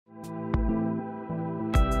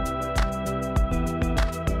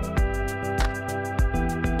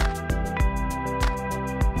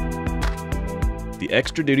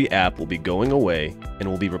Xtra Duty app will be going away and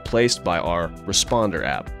will be replaced by our Responder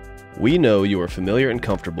app. We know you are familiar and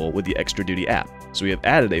comfortable with the Xtra Duty app, so we have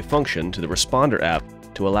added a function to the Responder app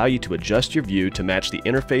to allow you to adjust your view to match the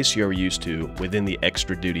interface you are used to within the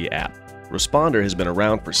Xtra Duty app. Responder has been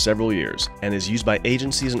around for several years and is used by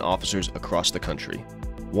agencies and officers across the country.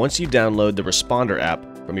 Once you download the Responder app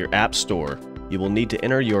from your app store, you will need to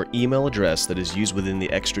enter your email address that is used within the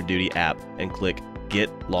Xtra Duty app and click Get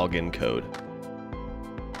Login Code.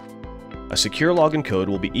 A secure login code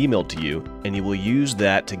will be emailed to you, and you will use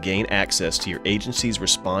that to gain access to your agency's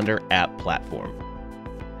Responder app platform.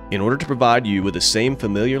 In order to provide you with the same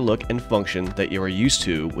familiar look and function that you are used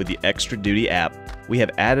to with the Xtra Duty app, we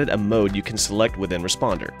have added a mode you can select within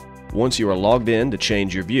Responder. Once you are logged in to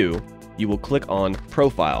change your view, you will click on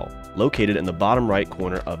Profile, located in the bottom right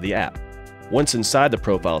corner of the app. Once inside the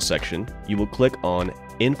Profile section, you will click on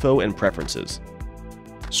Info and Preferences.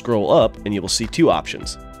 Scroll up and you will see two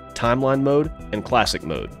options, Timeline Mode and Classic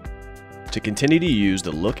Mode. To continue to use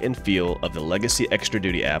the look and feel of the legacy Xtra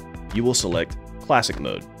Duty app, you will select Classic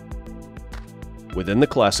Mode. Within the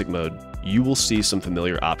Classic Mode, you will see some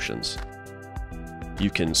familiar options. You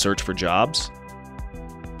can search for jobs,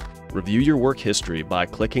 review your work history by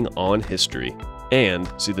clicking on History,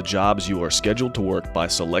 and see the jobs you are scheduled to work by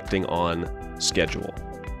selecting on Schedule.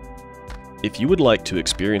 If you would like to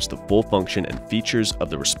experience the full function and features of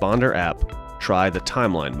the Responder app, try the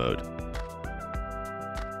Timeline mode.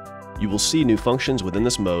 You will see new functions within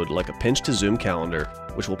this mode like a pinch-to-zoom calendar,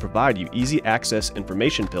 which will provide you easy access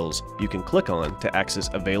information pills you can click on to access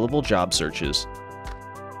available job searches,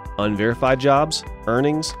 unverified jobs,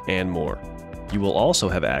 earnings, and more. You will also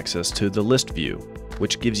have access to the List view,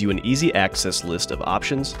 which gives you an easy access list of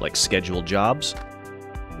options like scheduled jobs,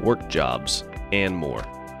 work jobs, and more.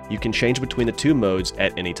 You can change between the two modes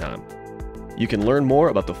at any time. You can learn more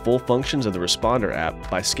about the full functions of the Responder app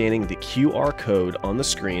by scanning the QR code on the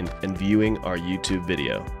screen and viewing our YouTube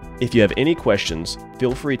video. If you have any questions,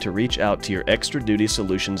 feel free to reach out to your Xtra Duty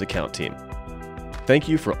Solutions account team. Thank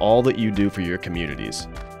you for all that you do for your communities.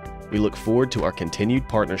 We look forward to our continued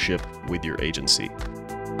partnership with your agency.